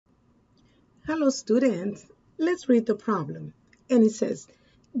Hello students, let's read the problem. And it says,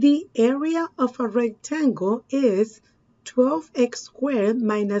 the area of a rectangle is 12x squared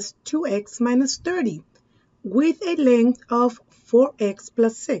minus 2x minus 30 with a length of 4x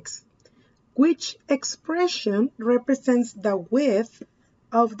plus 6. Which expression represents the width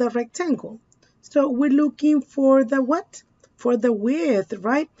of the rectangle? So we're looking for the what? For the width,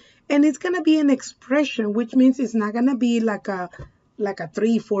 right? And it's going to be an expression, which means it's not going to be like a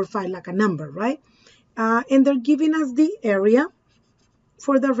 3, 4, 5, like a number, right? And they're giving us the area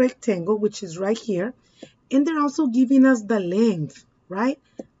for the rectangle, which is right here. And they're also giving us the length, right?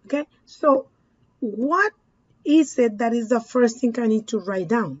 Okay, so what is it that is the first thing I need to write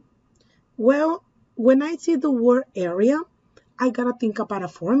down? Well, when I see the word area, I gotta think about a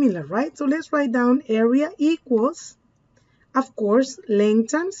formula, right? So let's write down area equals, of course,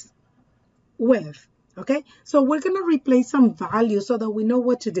 length times width, okay? So we're gonna replace some values so that we know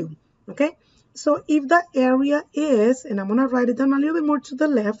what to do, okay? So if the area is, and I'm gonna write it down a little bit more to the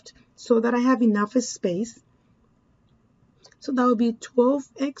left so that I have enough space. So that would be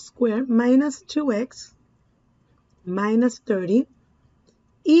 12x squared minus 2x minus 30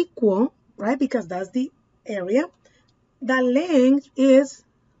 equal, right? Because that's the area. The length is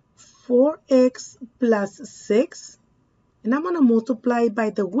 4x plus 6. And I'm going to multiply by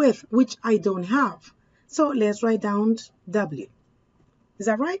the width, which I don't have. So let's write down W. Is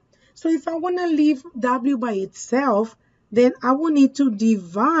that right? So if I want to leave W by itself, then I will need to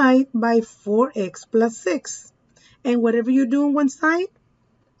divide by 4x plus 6. And whatever you do on one side,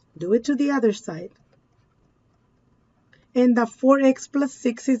 do it to the other side. And the 4x plus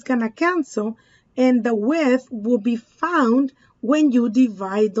 6 is going to cancel, and the width will be found when you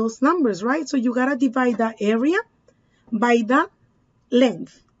divide those numbers, right? So you got to divide the area by the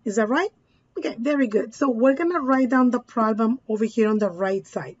length. Is that right? Okay, very good. So we're going to write down the problem over here on the right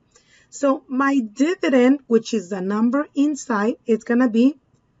side. So my dividend, which is the number inside, is going to be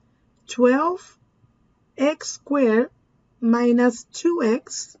 12x squared minus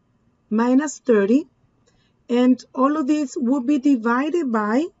 2x minus 30. And all of these will be divided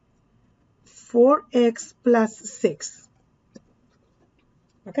by 4x plus 6.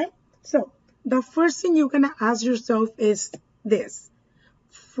 Okay, so the first thing you're going to ask yourself is this.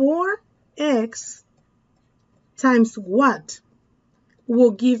 4x times what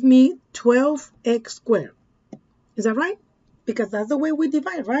will give me 12x squared? Is that right? Because that's the way we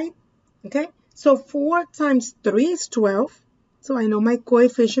divide, right? Okay, so 4 times 3 is 12. So I know my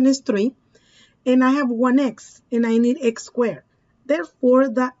coefficient is 3. And I have 1x, and I need x squared. Therefore,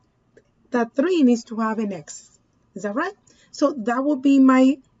 the 3 needs to have an x. Is that right? So that will be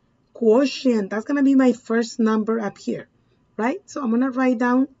my quotient. That's going to be my first number up here, right? So I'm going to write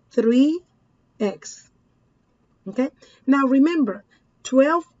down 3x. Okay? Now remember,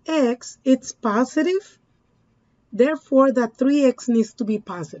 12x, it's positive. Therefore, the 3x needs to be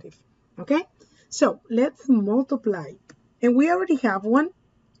positive. Okay? So let's multiply. And we already have one,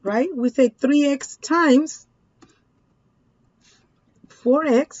 right? We say 3x times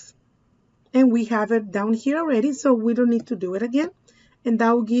 4x. And we have it down here already, so we don't need to do it again. And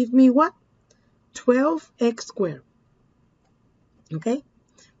that will give me what? 12x squared. Okay?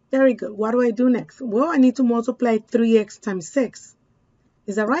 Very good. What do I do next? Well, I need to multiply 3x times 6.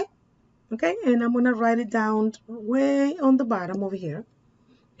 Is that right? Okay, and I'm going to write it down way on the bottom over here.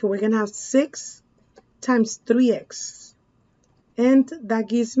 So we're going to have 6 times 3x. And that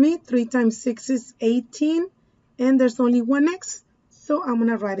gives me 3 times 6 is 18. And there's only 1x. So I'm going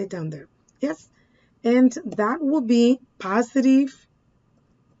to write it down there. Yes, and that will be positive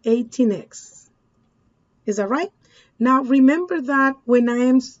 18x. Is that right? Now remember that when I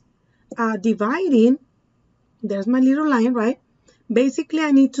am dividing, there's my little line, right? Basically,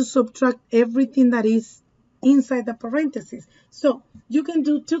 I need to subtract everything that is inside the parentheses. So you can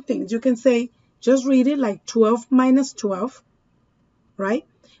do two things. You can say, just read it like 12 minus 12, right?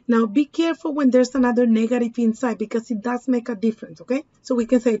 Now, be careful when there's another negative inside because it does make a difference, okay? So we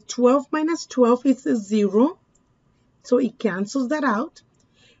can say 12 minus 12 is a 0. So it cancels that out.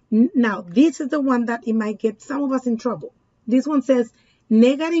 Now, this is the one that it might get some of us in trouble. This one says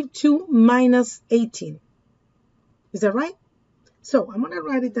negative 2 minus 18. Is that right? So I'm going to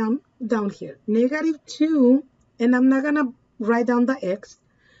write it down here. Negative 2, and I'm not going to write down the x,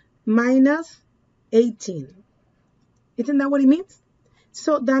 minus 18. Isn't that what it means?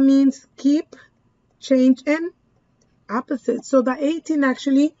 So that means keep, change, and opposite. So the 18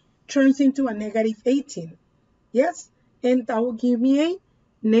 actually turns into a negative 18. Yes? And that will give me a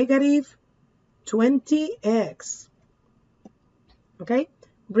negative 20x. Okay?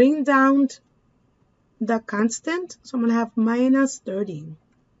 Bring down the constant. So I'm going to have minus 30.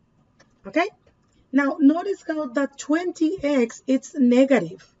 Okay? Now, notice how that 20x, it's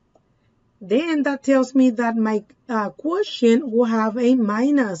negative. Then that tells me that my quotient will have a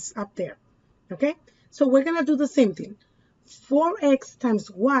minus up there. Okay? So we're going to do the same thing. 4x times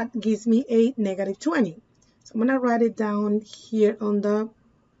what gives me a negative 20. So I'm going to write it down here on the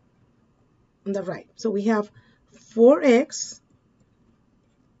right. So we have 4x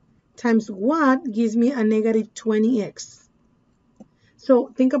times what gives me a negative 20x.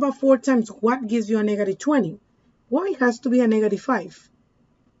 So think about 4 times what gives you a negative 20. Well, it has to be a negative 5.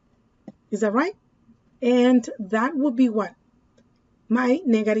 Is that right? And that would be what? My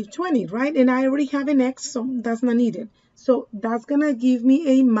negative 20, right? And I already have an x, so that's not needed. So that's going to give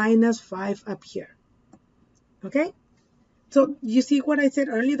me a minus 5 up here. Okay? So you see what I said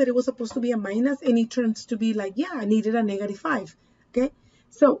earlier, that it was supposed to be a minus, and it turns to be like, yeah, I needed a negative 5. Okay?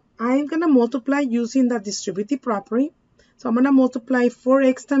 So I'm going to multiply using the distributive property. So I'm going to multiply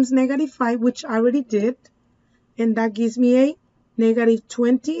 4x times negative 5, which I already did. And that gives me a negative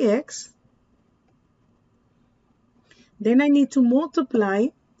 20x. Then I need to multiply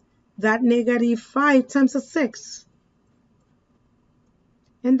that negative 5 times a 6.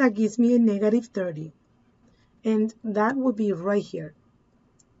 And that gives me a negative 30. And that would be right here.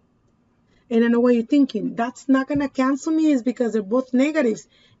 And I know what you're thinking. That's not going to cancel me, is because they're both negatives.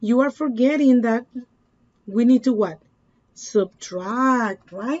 You are forgetting that we need to what?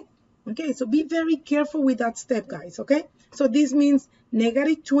 Subtract, right? Okay, so be very careful with that step, guys, okay? So this means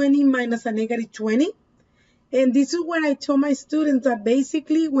negative 20 minus a negative 20. And this is where I tell my students that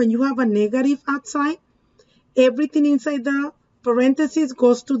basically when you have a negative outside, everything inside the parentheses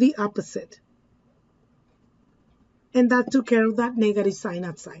goes to the opposite. And that took care of that negative sign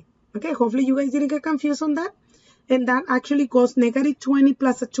outside. Okay, hopefully you guys didn't get confused on that. And that actually goes negative 20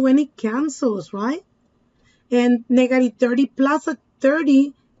 plus a 20 cancels, right? And negative 30 plus a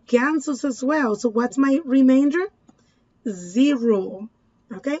 30 cancels as well. So what's my remainder? 0.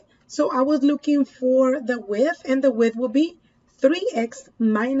 Okay, so I was looking for the width, and the width will be 3x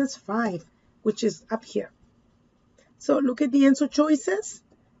minus 5, which is up here. So look at the answer choices,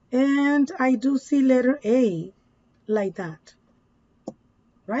 and I do see letter A like that,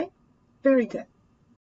 right? Very good.